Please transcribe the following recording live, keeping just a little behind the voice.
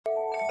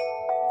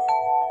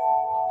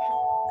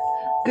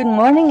Good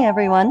morning,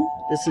 everyone.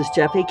 This is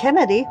Jeffy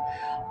Kennedy,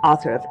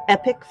 author of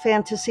Epic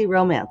Fantasy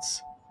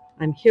Romance.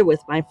 I'm here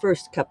with my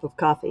first cup of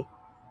coffee.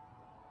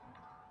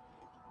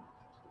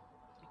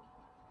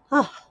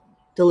 Ah,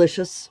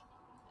 delicious.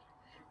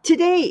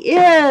 Today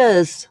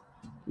is,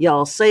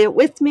 y'all say it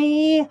with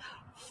me,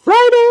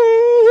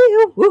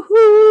 Friday!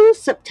 Woohoo!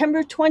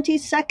 September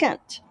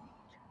 22nd,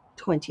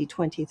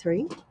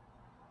 2023.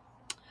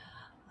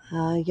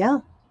 Yeah,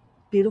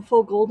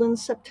 beautiful golden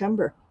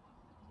September.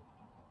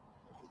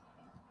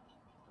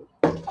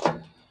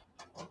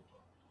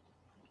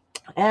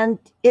 And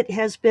it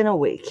has been a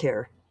week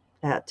here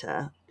at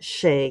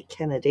Shea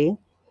Kennedy.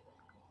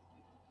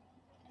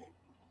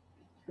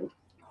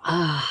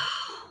 Ah,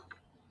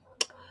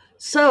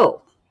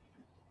 so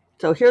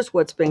So here's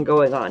what's been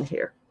going on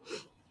here.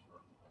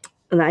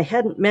 And I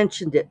hadn't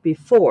mentioned it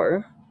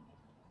before.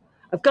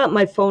 I've got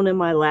my phone in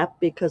my lap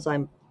because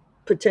I'm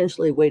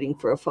potentially waiting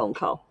for a phone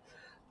call.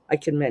 I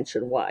can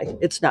mention why.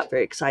 It's not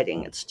very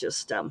exciting. It's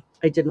just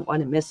I didn't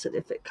want to miss it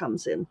if it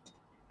comes in.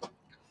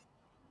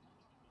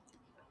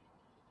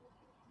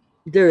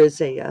 There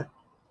is a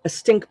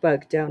stink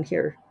bug down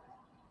here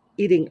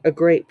eating a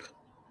grape.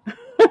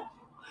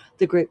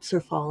 The grapes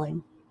are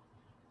falling.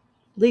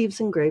 Leaves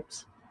and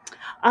grapes.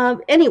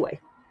 Anyway,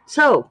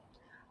 so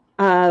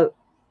Uh,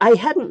 I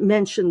hadn't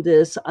mentioned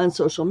this on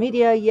social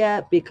media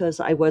yet because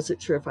I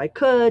wasn't sure if I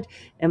could,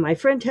 and my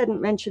friend hadn't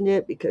mentioned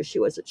it because she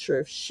wasn't sure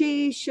if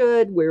she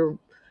should. We're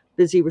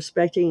busy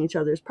respecting each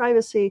other's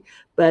privacy,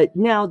 but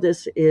now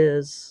this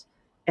is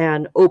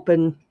an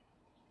open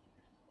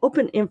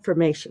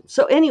information.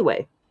 So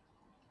anyway,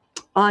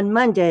 on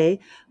Monday,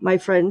 my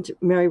friend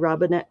Mary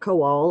Robinette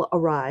Kowal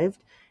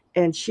arrived,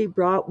 and she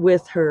brought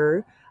with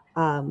her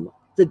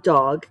the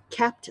dog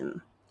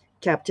Captain.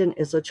 Captain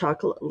is a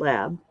chocolate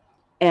lab,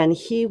 and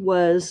he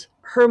was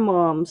her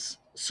mom's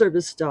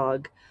service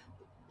dog,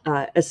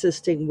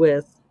 assisting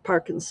with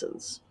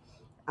Parkinson's.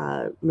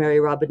 Mary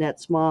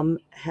Robinette's mom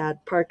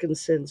had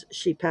Parkinson's.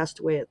 She passed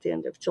away at the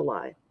end of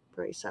July,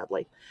 very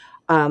sadly.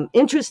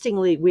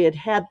 Interestingly, we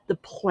had the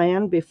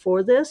plan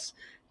before this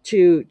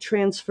to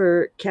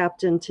transfer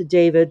Captain to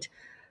David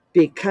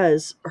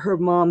because her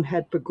mom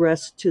had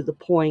progressed to the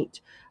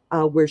point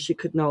where she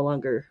could no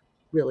longer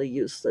really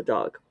use the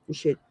dog.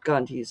 She had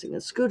gone to using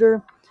a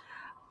scooter.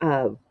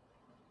 Uh,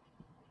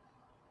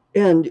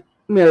 and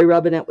Mary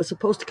Robinette was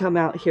supposed to come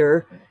out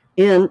here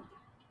in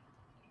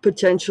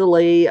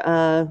potentially,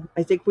 I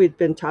think we'd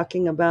been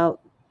talking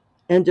about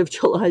end of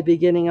July,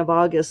 beginning of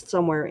August,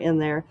 somewhere in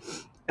there.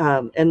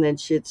 And then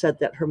she had said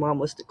that her mom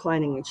was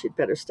declining and she'd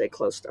better stay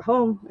close to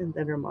home. And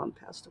then her mom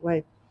passed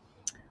away.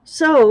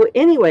 So,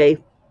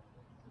 anyway,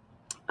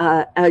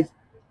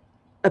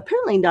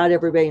 apparently not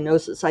everybody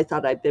knows this. I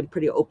thought I'd been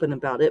pretty open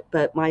about it,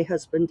 but my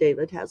husband,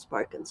 David, has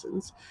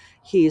Parkinson's.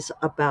 He's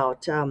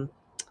about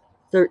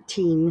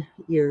 13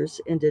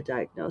 years into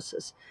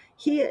diagnosis.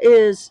 He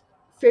is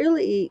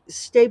fairly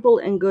stable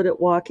and good at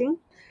walking,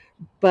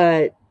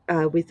 but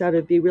we thought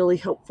it'd be really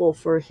helpful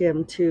for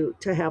him to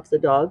have the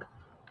dog,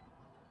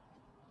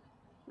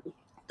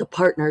 the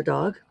partner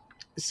dog.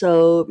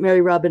 So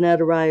Mary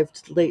Robinette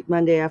arrived late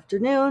Monday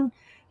afternoon.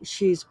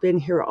 She's been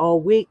here all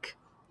week,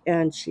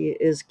 and she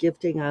is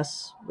gifting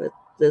us with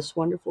this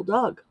wonderful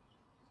dog.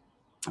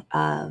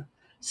 Uh,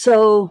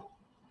 so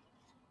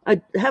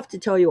I have to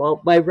tell you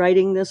all, my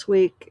writing this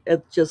week,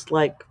 it's just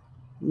like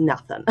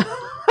nothing.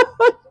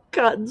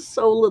 Gotten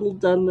so little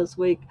done this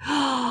week.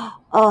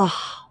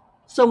 Oh,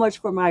 so much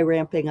for my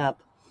ramping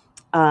up.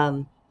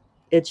 Um,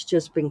 it's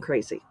just been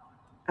crazy.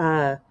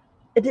 Uh,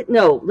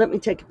 no, let me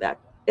take it back.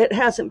 It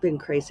hasn't been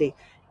crazy.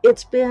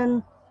 It's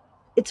been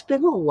it's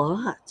been a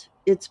lot.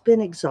 It's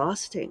been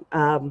exhausting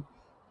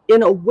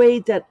in a way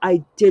that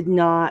I did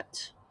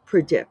not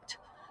predict.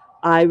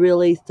 I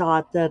really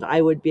thought that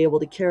I would be able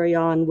to carry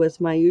on with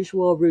my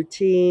usual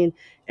routine,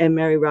 and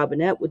Mary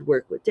Robinette would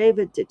work with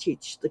David to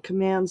teach the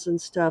commands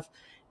and stuff.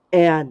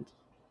 And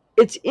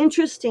it's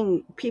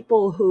interesting,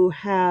 people who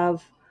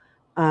have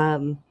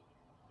um,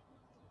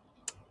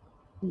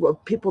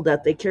 people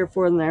that they care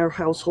for in their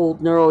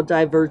household,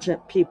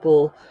 neurodivergent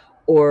people,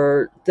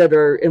 or that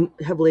are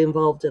heavily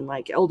involved in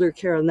like elder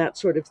care and that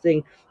sort of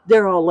thing.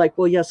 They're all like,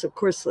 well, yes, of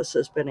course this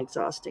has been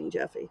exhausting,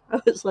 Jeffy.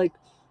 I was like,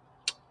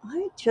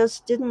 I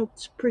just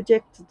didn't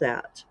predict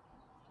that.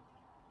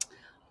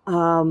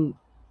 Um,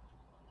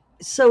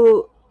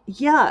 so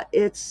yeah,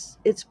 it's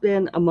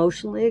been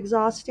emotionally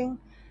exhausting.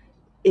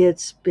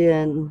 It's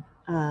been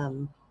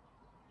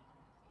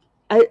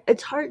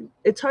it's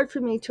hard for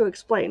me to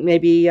explain.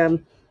 Maybe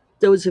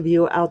those of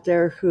you out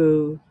there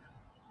who,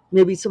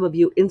 maybe some of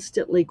you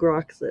instantly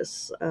grok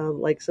this,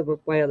 like some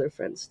of my other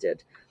friends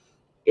did.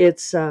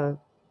 It's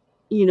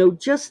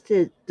just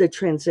the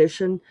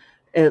transition.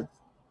 Uh,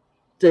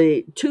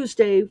 the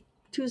Tuesday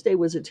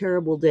was a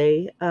terrible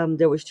day.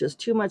 There was just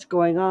too much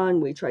going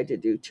on. We tried to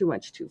do too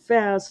much too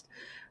fast.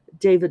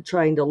 David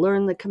trying to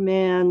learn the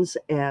commands,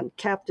 and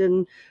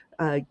Captain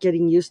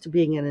getting used to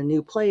being in a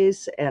new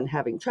place and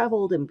having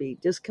traveled and being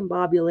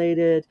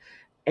discombobulated.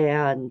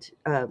 And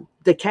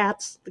the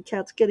cats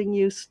getting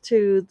used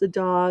to the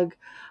dog.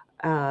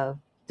 Uh,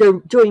 they're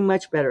doing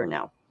much better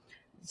now.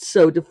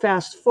 So to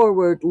fast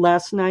forward,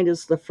 last night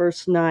is the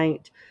first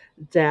night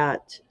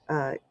that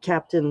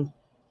Captain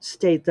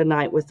stayed the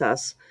night with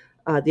us.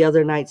 The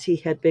other nights he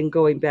had been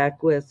going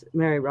back with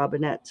Mary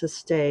Robinette to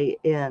stay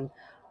in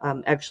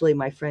actually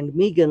my friend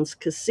Megan's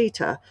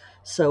casita.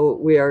 So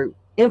we are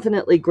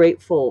infinitely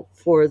grateful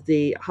for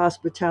the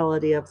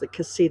hospitality of the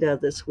casita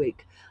this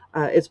week.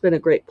 It's been a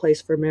great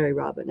place for Mary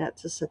Robinette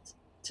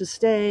to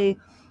stay.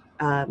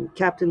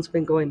 Captain's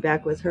been going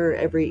back with her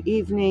every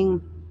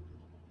evening,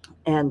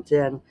 and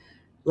then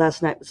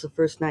last night was the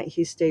first night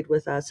he stayed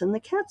with us, and the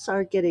cats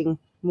are getting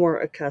more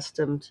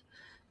accustomed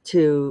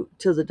to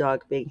the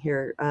dog being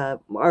here.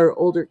 Our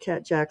older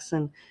cat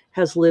Jackson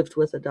has lived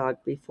with a dog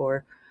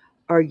before.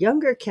 Our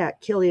younger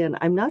cat Killian,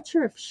 I'm not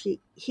sure if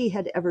he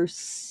had ever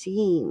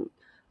seen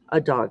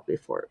a dog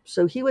before,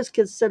 so he was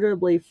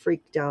considerably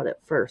freaked out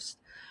at first.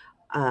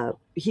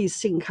 He's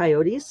seen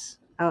coyotes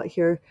out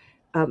here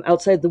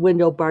outside the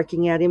window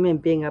barking at him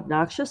and being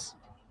obnoxious.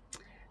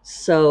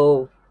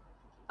 So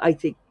I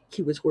think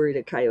he was worried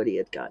a coyote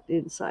had gotten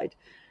inside.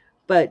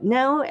 But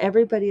now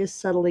everybody is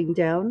settling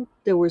down.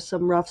 There were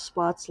some rough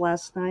spots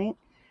last night.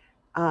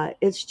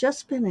 It's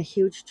just been a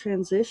huge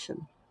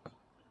transition.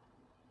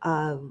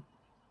 Um,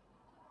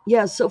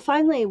 yeah, so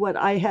finally, what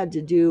I had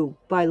to do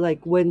by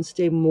like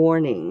Wednesday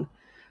morning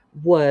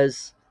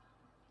was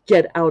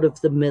get out of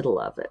the middle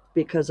of it,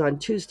 because on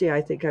Tuesday,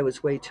 I think I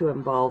was way too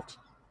involved.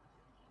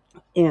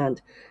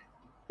 And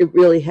it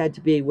really had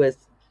to be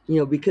with,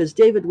 because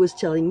David was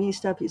telling me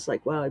stuff. He's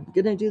like, well, I'm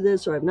going to do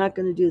this or I'm not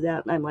going to do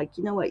that. And I'm like,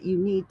 you know what? You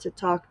need to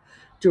talk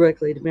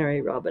directly to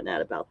Mary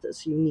Robinette about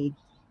this. You need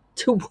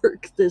to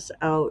work this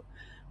out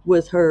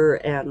with her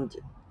and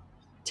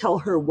tell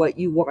her what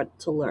you want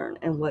to learn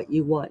and what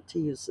you want to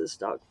use this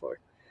dog for.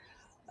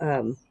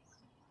 Um,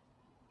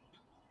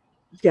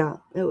 yeah,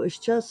 it's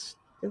just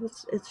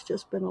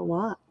been a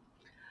lot.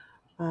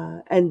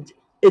 And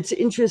it's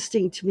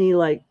interesting to me,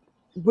 like,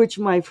 which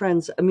my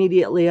friends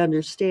immediately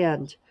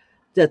understand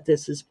that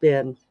this has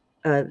been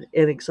an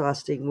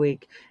exhausting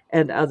week,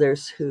 and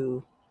others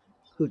who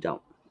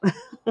don't,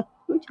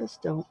 who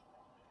just don't.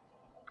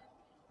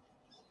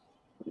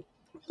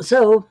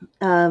 So,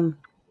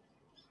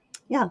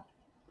 yeah,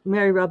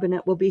 Mary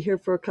Robinette will be here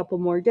for a couple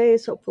more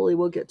days. Hopefully,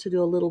 we'll get to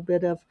do a little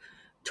bit of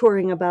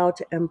touring about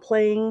and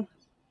playing.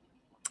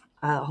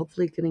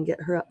 Hopefully, going to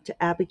get her up to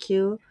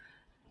Abiquiu.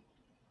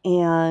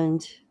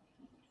 And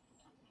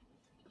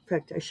in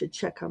fact, I should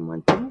check on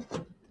one thing.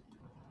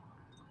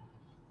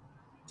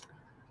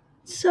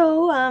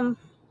 So,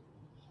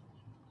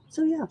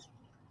 so yeah,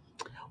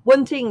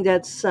 one thing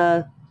that's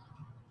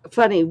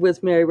funny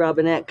with Mary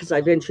Robinette, because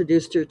I've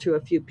introduced her to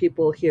a few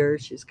people here.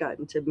 She's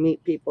gotten to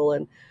meet people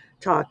and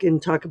talk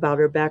about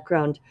her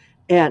background,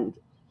 and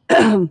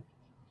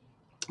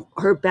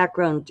her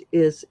background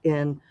is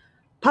in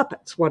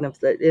puppets, one of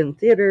the in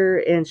theater,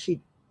 and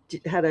she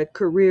had a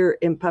career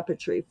in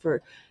puppetry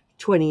for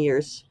 20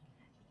 years.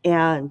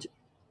 And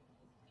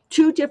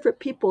two different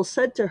people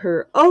said to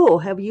her, "Oh,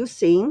 have you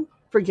seen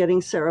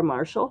Forgetting Sarah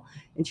Marshall?"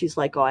 And she's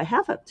like, "Oh, I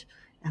haven't."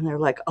 And they're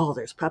like, "Oh,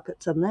 there's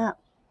puppets in that."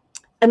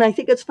 And I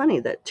think it's funny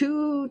that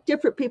two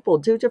different people,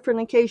 two different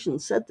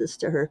occasions, said this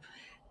to her.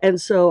 And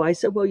so I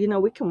said, well,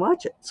 we can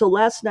watch it. So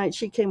last night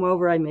she came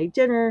over, I made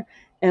dinner,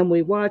 and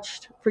we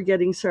watched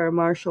Forgetting Sarah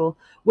Marshall,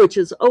 which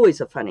is always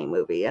a funny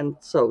movie. And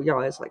so,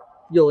 I was like,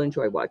 you'll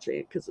enjoy watching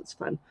it because it's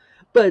fun.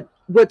 But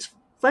what's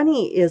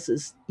funny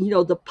is,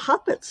 the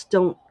puppets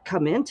don't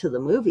come into the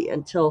movie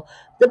until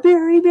the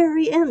very,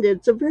 very end.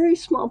 It's a very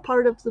small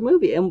part of the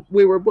movie. And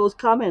we were both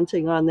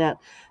commenting on that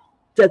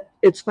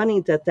it's funny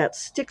that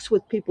sticks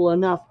with people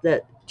enough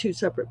that two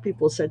separate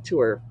people said to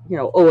her,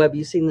 "Oh, have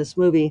you seen this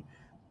movie?"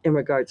 in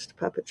regards to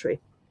puppetry.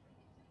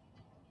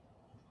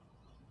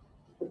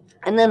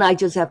 And then I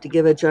just have to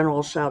give a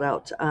general shout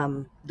out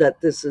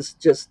that this is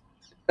just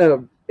a,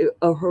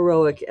 a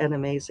heroic and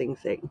amazing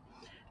thing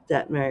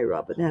that Mary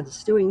Robinette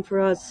is doing for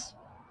us,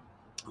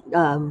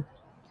 um,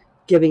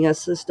 giving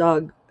us this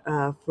dog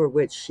for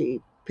which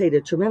she paid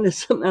a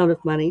tremendous amount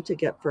of money to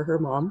get for her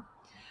mom,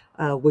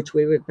 which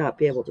we would not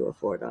be able to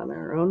afford on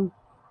our own,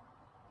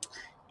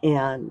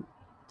 and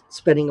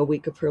spending a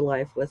week of her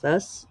life with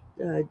us,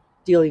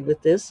 dealing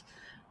with this,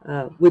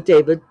 with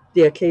David,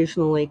 the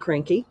occasionally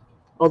cranky.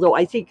 Although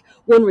I think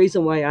one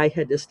reason why I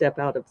had to step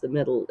out of the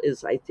middle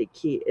is I think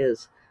he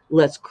is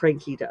less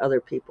cranky to other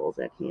people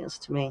than he is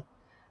to me.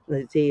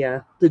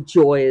 The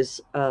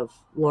joys of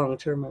long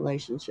term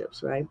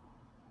relationships, right?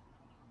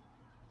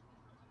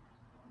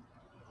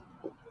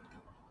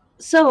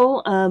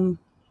 So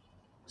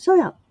so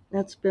yeah,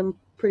 that's been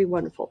pretty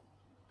wonderful,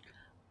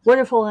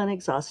 wonderful and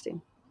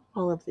exhausting.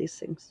 All of these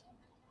things.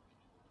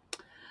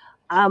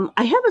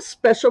 I have a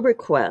special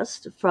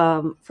request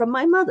from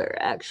my mother,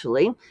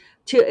 actually,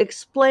 to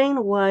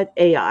explain what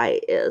AI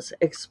is,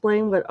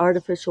 explain what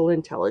artificial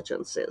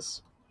intelligence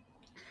is.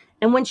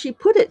 And when she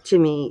put it to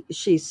me,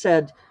 she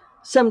said,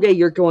 someday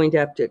you're going to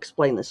have to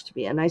explain this to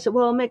me. And I said,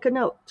 well, I'll make a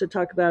note to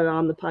talk about it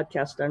on the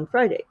podcast on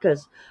Friday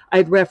because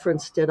I'd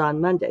referenced it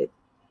on Monday.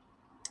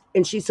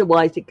 And she said, well,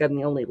 I think I'm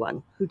the only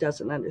one who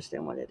doesn't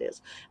understand what it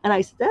is. And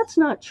I said, that's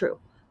not true.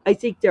 I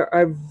think there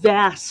are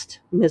vast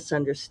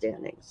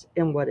misunderstandings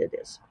in what it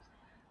is.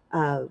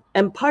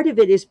 And part of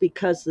it is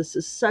because this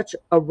is such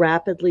a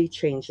rapidly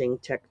changing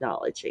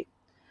technology.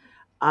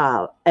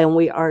 And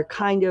we are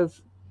kind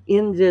of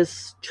in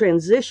this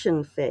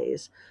transition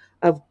phase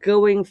of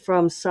going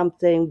from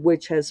something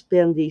which has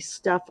been the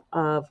stuff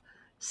of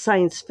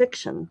science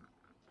fiction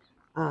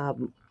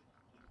um,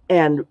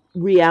 and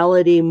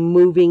reality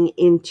moving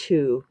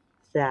into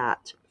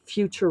that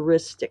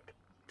futuristic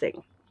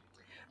thing.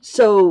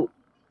 So,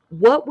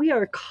 what we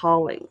are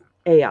calling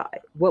AI,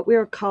 what we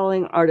are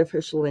calling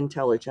artificial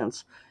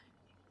intelligence,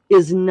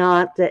 is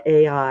not the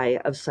AI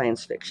of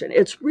science fiction.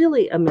 It's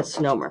really a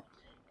misnomer.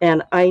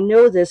 And I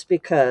know this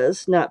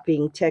because, not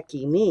being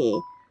techie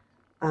me,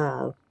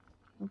 uh,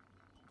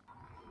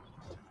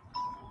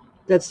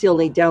 that's the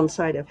only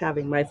downside of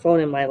having my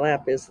phone in my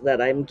lap is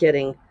that I'm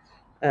getting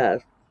uh,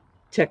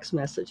 text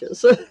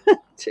messages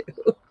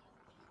too.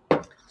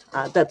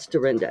 That's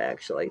Dorinda,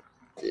 actually,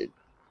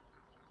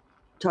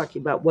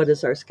 talking about what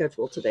is our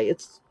schedule today.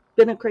 It's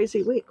been a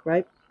crazy week,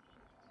 right?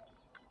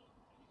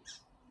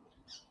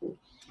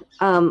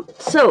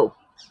 So,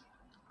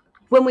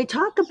 when we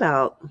talk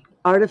about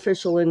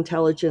artificial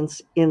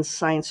intelligence in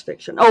science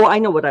fiction, oh, I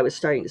know what I was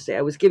starting to say.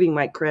 I was giving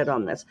my cred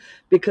on this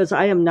because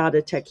I am not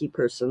a techie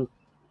person,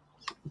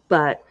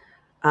 but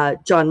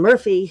John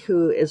Murphy,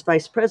 who is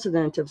vice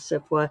president of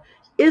SIFWA,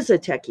 is a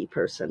techie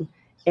person,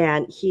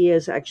 and he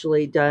has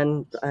actually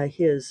done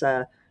his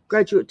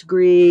graduate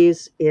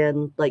degrees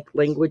in like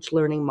language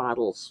learning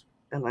models,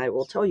 and I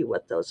will tell you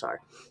what those are.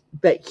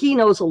 But he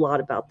knows a lot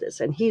about this,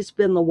 and he's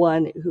been the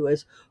one who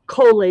has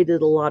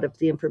collated a lot of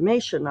the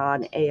information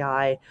on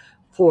AI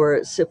for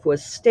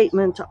SIFWA's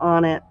statement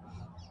on it,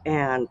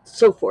 and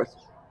so forth.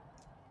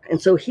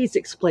 And so he's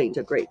explained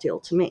a great deal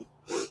to me.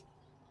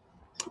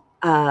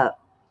 Uh,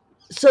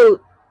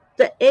 so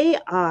the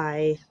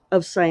AI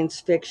of science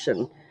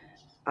fiction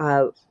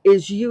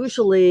is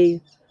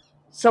usually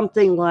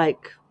something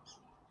like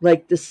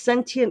the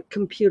sentient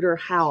computer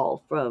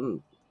HAL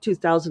from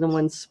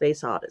 2001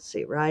 Space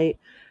Odyssey, right?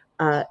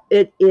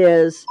 It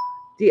is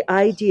the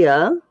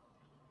idea.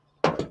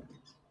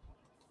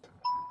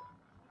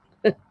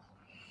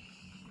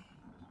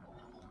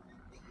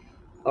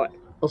 All right,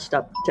 I'll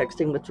stop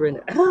texting with Rin.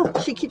 Oh,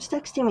 she keeps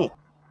texting me.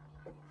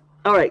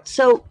 All right,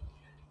 so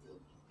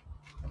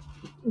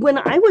when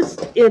I was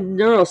in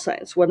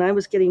neuroscience, when I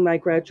was getting my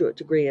graduate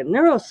degree in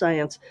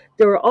neuroscience,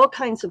 there were all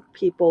kinds of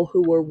people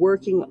who were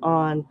working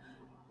on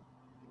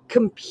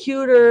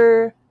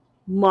computer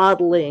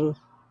modeling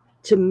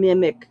to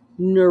mimic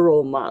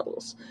neural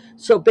models.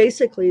 So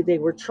basically, they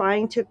were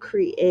trying to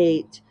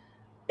create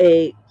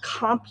a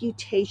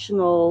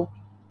computational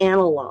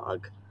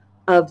analog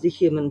of the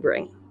human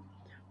brain,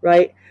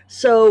 right?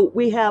 So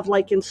we have,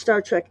 like in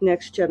Star Trek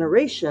Next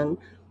Generation,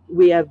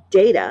 we have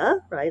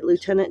Data, right?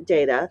 Lieutenant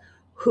Data,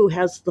 who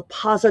has the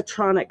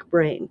positronic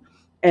brain.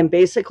 And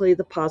basically,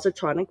 the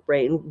positronic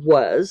brain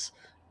was,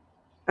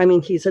 I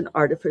mean, he's an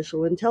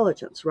artificial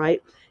intelligence,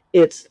 right?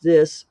 It's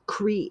this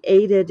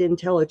created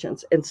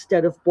intelligence.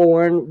 Instead of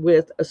born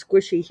with a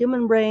squishy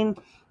human brain,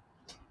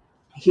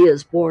 he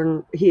is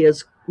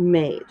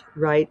made,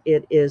 right?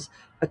 It is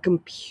a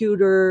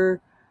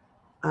computer,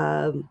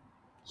 um,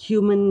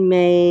 human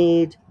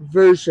made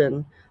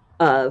version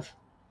of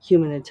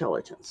human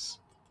intelligence.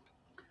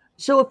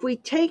 So if we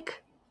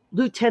take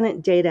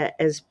Lieutenant Data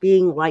as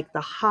being like the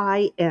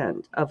high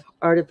end of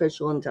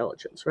artificial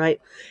intelligence,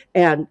 right?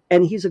 And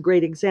he's a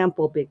great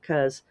example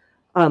because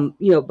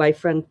my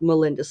friend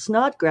Melinda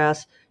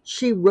Snodgrass,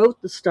 she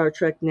wrote the Star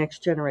Trek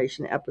Next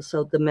Generation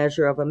episode, The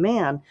Measure of a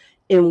Man,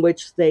 in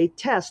which they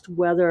test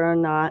whether or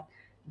not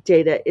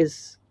Data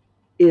is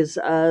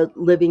a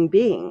living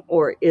being,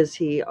 or is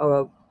he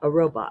a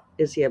robot?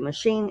 Is he a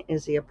machine?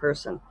 Is he a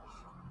person?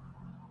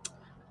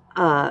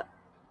 Uh,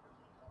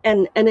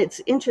 and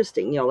it's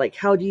interesting, like,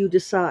 how do you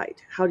decide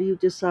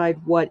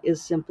what is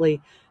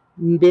simply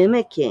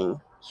mimicking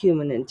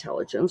human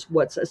intelligence,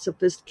 what's a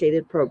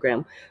sophisticated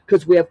program,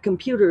 because we have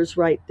computers,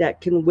 right,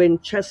 that can win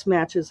chess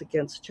matches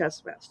against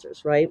chess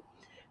masters, right?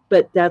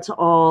 But that's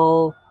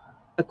all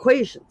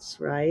equations,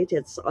 right?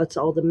 It's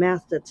all the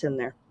math that's in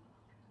there.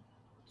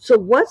 So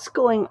what's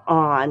going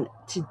on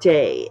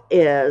today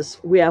is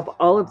we have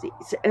all of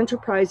these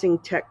enterprising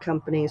tech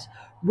companies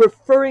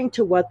referring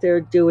to what they're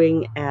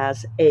doing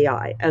as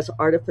AI, as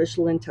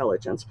artificial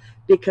intelligence,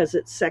 because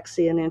it's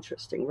sexy and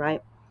interesting,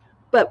 right?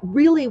 But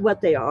really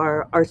what they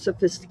are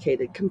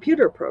sophisticated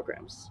computer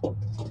programs.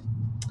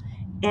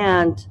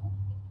 And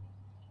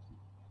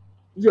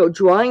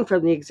drawing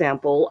from the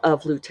example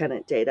of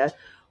Lieutenant Data,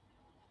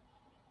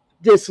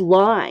 this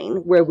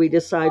line where we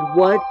decide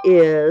what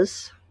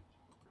is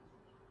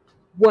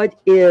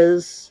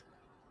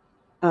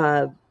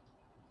uh,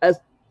 a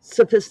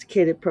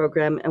sophisticated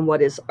program and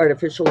what is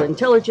artificial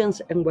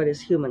intelligence and what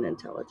is human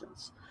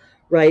intelligence,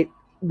 right?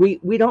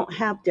 We don't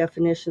have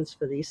definitions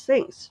for these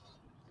things.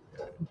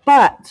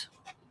 But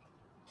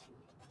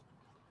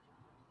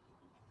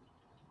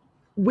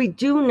we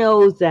do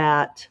know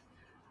that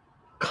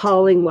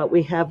calling what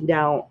we have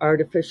now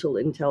artificial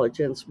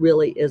intelligence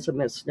really is a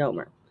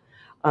misnomer.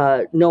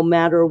 No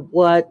matter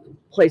what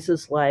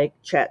places like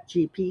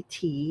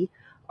ChatGPT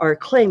are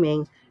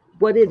claiming,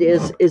 what it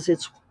is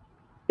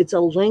it's a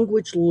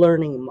language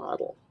learning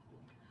model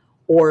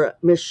or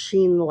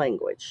machine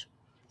language.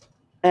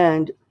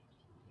 And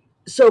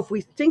so if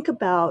we think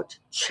about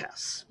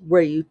chess,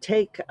 where you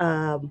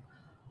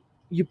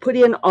put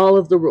in all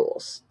of the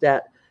rules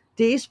that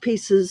these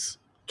pieces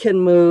can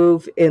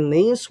move in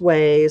these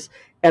ways,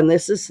 and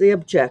this is the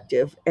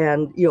objective,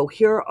 and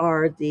here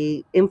are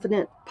the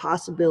infinite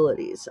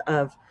possibilities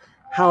of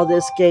how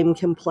this game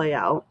can play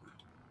out.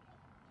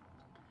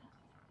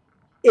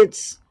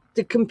 It's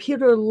the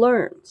computer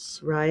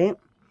learns, right?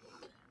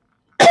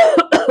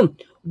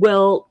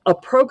 Well, a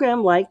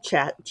program like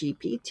Chat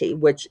GPT,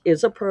 which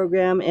is a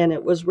program and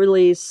it was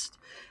released,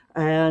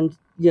 and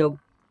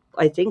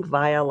I think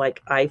via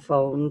like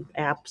iPhone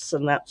apps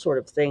and that sort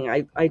of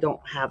thing. I don't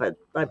have it.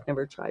 I've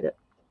never tried it.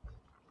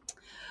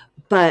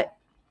 But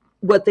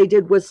what they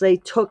did was they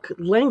took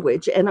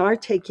language and are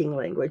taking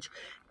language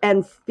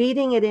and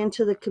feeding it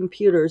into the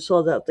computer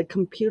so that the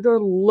computer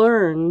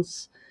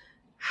learns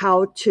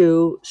how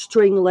to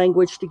string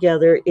language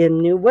together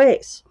in new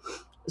ways.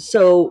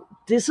 So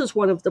this is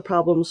one of the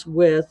problems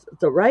with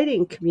the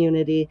writing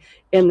community,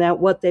 in that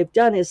what they've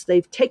done is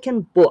they've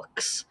taken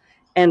books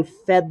and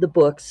fed the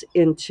books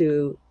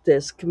into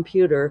this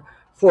computer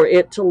for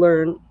it to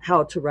learn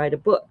how to write a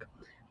book.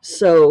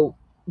 So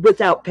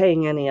without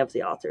paying any of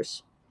the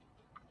authors.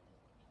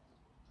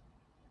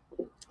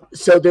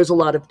 So there's a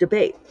lot of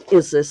debate.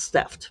 Is this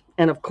theft?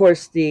 And of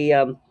course,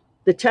 the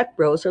tech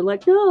bros are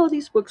like, no,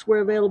 these books were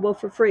available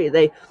for free.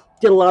 They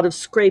did a lot of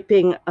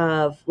scraping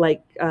of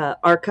like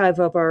Archive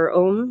of Our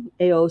Own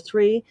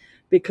AO3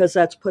 because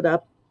that's put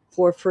up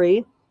for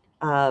free.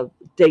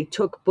 They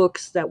took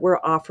books that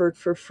were offered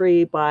for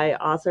free by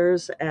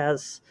authors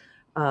as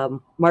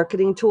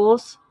marketing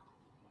tools.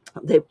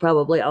 They've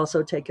probably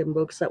also taken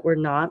books that were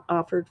not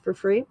offered for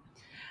free.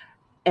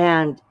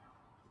 And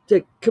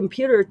the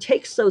computer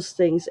takes those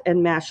things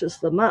and mashes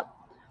them up.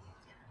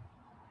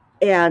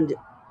 And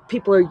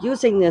people are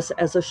using this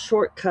as a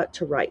shortcut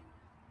to write.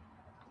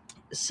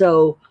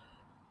 So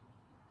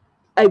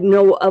I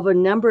know of a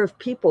number of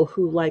people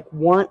who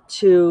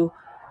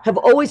have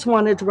always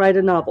wanted to write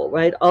a novel,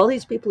 right? All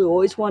these people who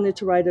always wanted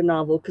to write a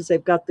novel because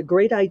they've got the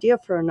great idea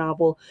for a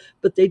novel,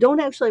 but they don't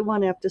actually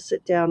want to have to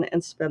sit down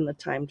and spend the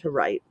time to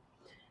write.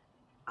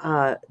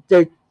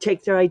 They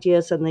take their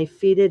ideas and they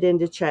feed it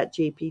into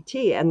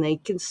ChatGPT, and they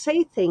can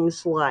say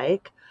things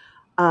like,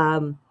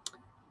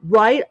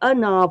 write a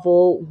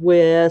novel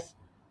with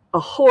a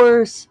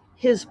horse,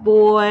 his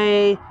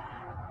boy,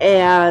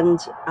 and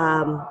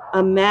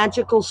a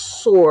magical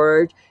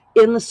sword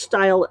in the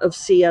style of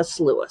C.S.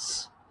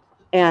 Lewis.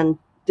 And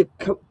the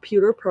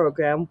computer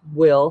program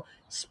will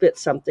spit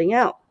something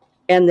out.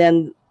 And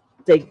then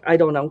I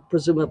don't know,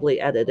 presumably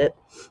edit it.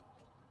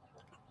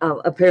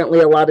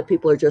 Apparently, a lot of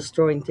people are just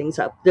throwing things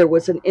up. There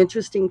was an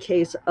interesting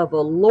case of a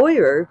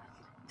lawyer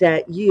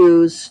that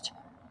used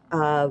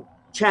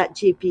Chat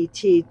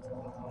GPT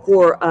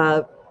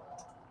for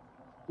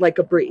like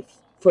a brief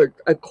for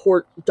a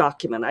court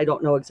document. I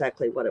don't know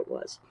exactly what it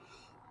was.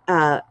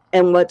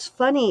 And what's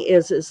funny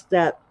is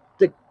that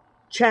the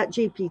Chat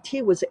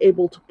GPT was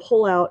able to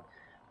pull out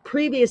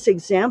previous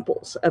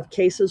examples of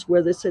cases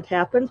where this had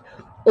happened,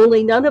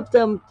 only none of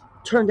them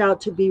turned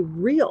out to be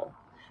real,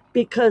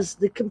 because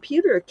the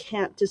computer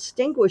can't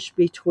distinguish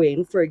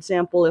between, for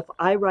example, if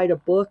I write a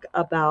book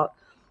about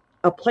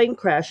a plane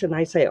crash and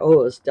I say,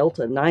 oh, it's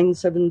Delta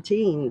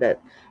 917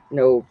 that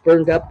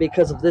burned up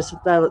because of this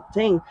that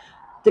thing,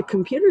 the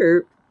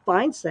computer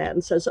finds that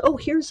and says, oh,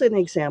 here's an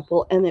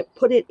example, and it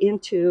put it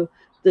into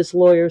this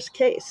lawyer's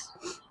case.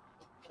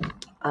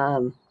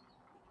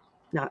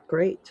 Not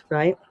great,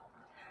 right?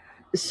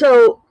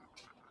 So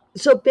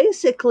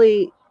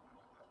basically,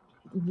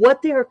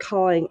 what they're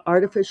calling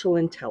artificial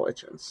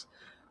intelligence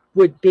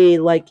would be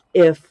like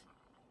if,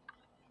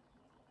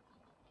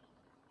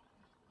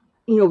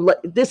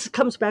 this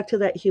comes back to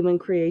that human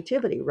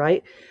creativity,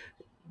 right?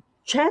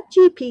 Chat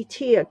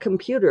GPT, a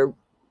computer,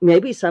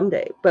 maybe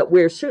someday, but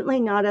we're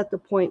certainly not at the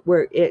point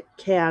where it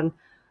can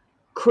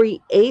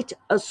create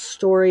a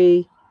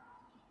story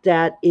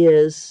that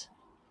is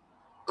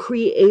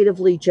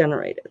creatively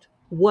generated.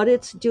 What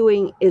it's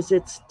doing is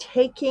it's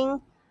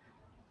taking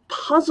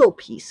puzzle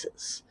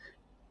pieces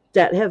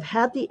that have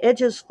had the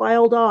edges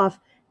filed off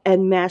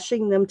and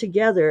mashing them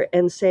together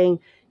and saying,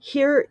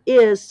 here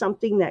is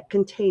something that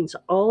contains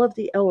all of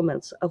the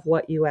elements of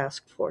what you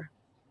asked for.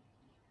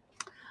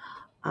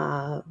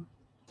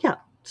 Yeah,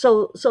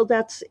 so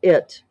that's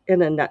it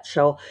in a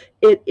nutshell.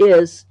 It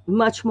is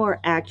much more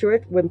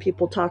accurate when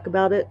people talk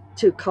about it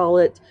to call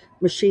it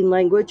machine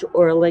language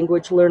or a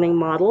language learning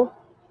model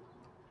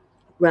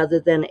rather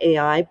than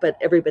AI, but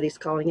everybody's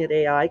calling it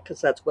AI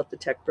because that's what the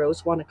tech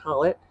bros want to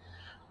call it.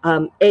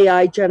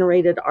 AI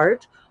generated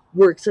art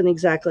works in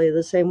exactly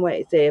the same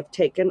way. They have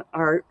taken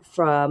art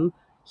from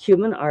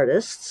human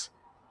artists,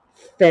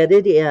 fed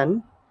it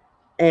in,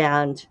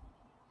 and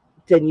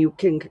then you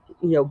can,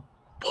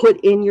 put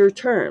in your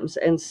terms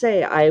and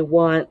say, I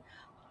want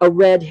a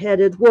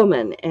red-headed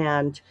woman.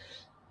 And,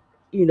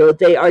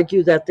 they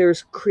argue that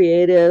there's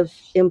creative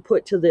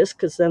input to this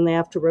because then they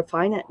have to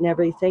refine it and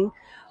everything.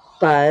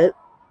 But,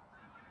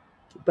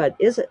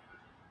 is it?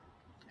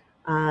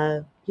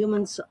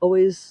 Humans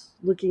always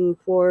looking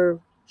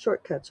for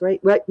shortcuts, right?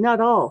 Right? Not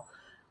all.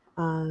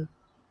 Uh,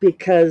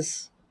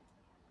 because,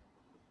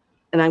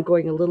 and I'm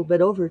going a little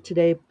bit over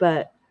today,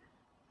 but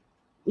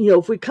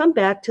if we come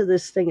back to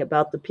this thing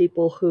about the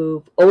people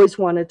who've always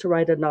wanted to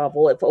write a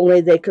novel, if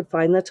only they could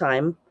find the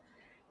time,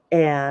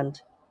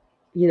 and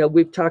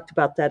we've talked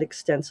about that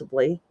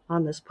extensively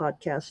on this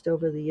podcast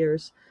over the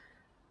years.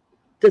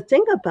 The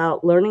thing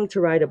about learning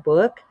to write a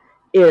book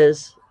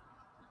is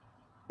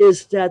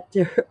that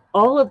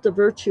all of the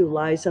virtue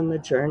lies in the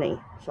journey,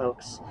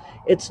 folks.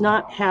 It's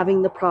not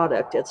having the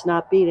product. It's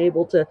not being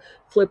able to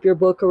flip your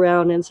book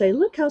around and say,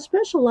 "Look how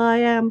special I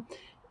am."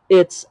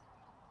 It's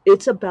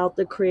it's about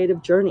the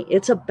creative journey.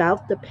 It's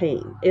about the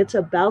pain. It's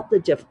about the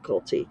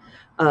difficulty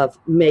of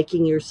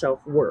making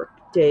yourself work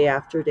day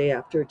after day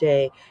after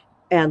day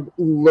and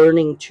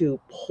learning to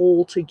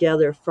pull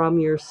together from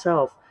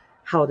yourself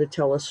how to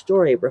tell a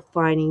story,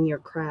 refining your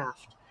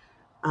craft,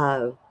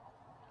 uh,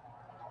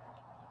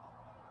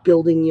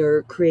 building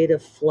your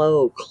creative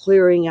flow,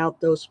 clearing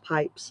out those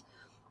pipes.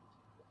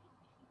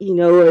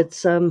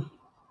 It's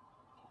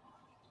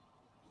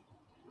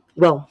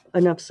well,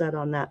 enough said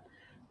on that.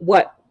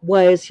 Why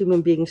as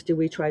human beings do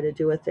we try to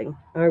do a thing?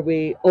 Are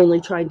we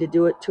only trying to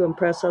do it to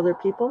impress other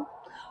people,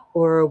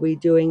 or are we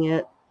doing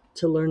it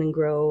to learn and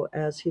grow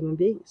as human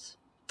beings?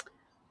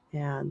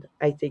 And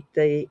I think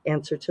the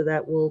answer to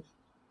that will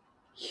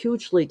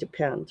hugely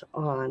depend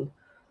on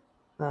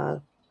uh,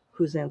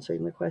 who's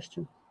answering the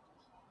question.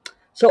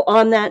 So,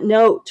 on that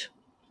note,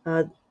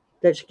 uh,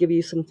 that should give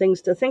you some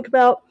things to think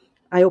about.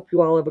 I hope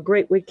you all have a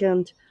great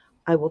weekend.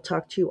 I will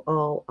talk to you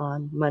all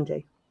on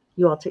Monday.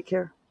 You all take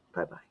care.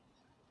 Bye bye.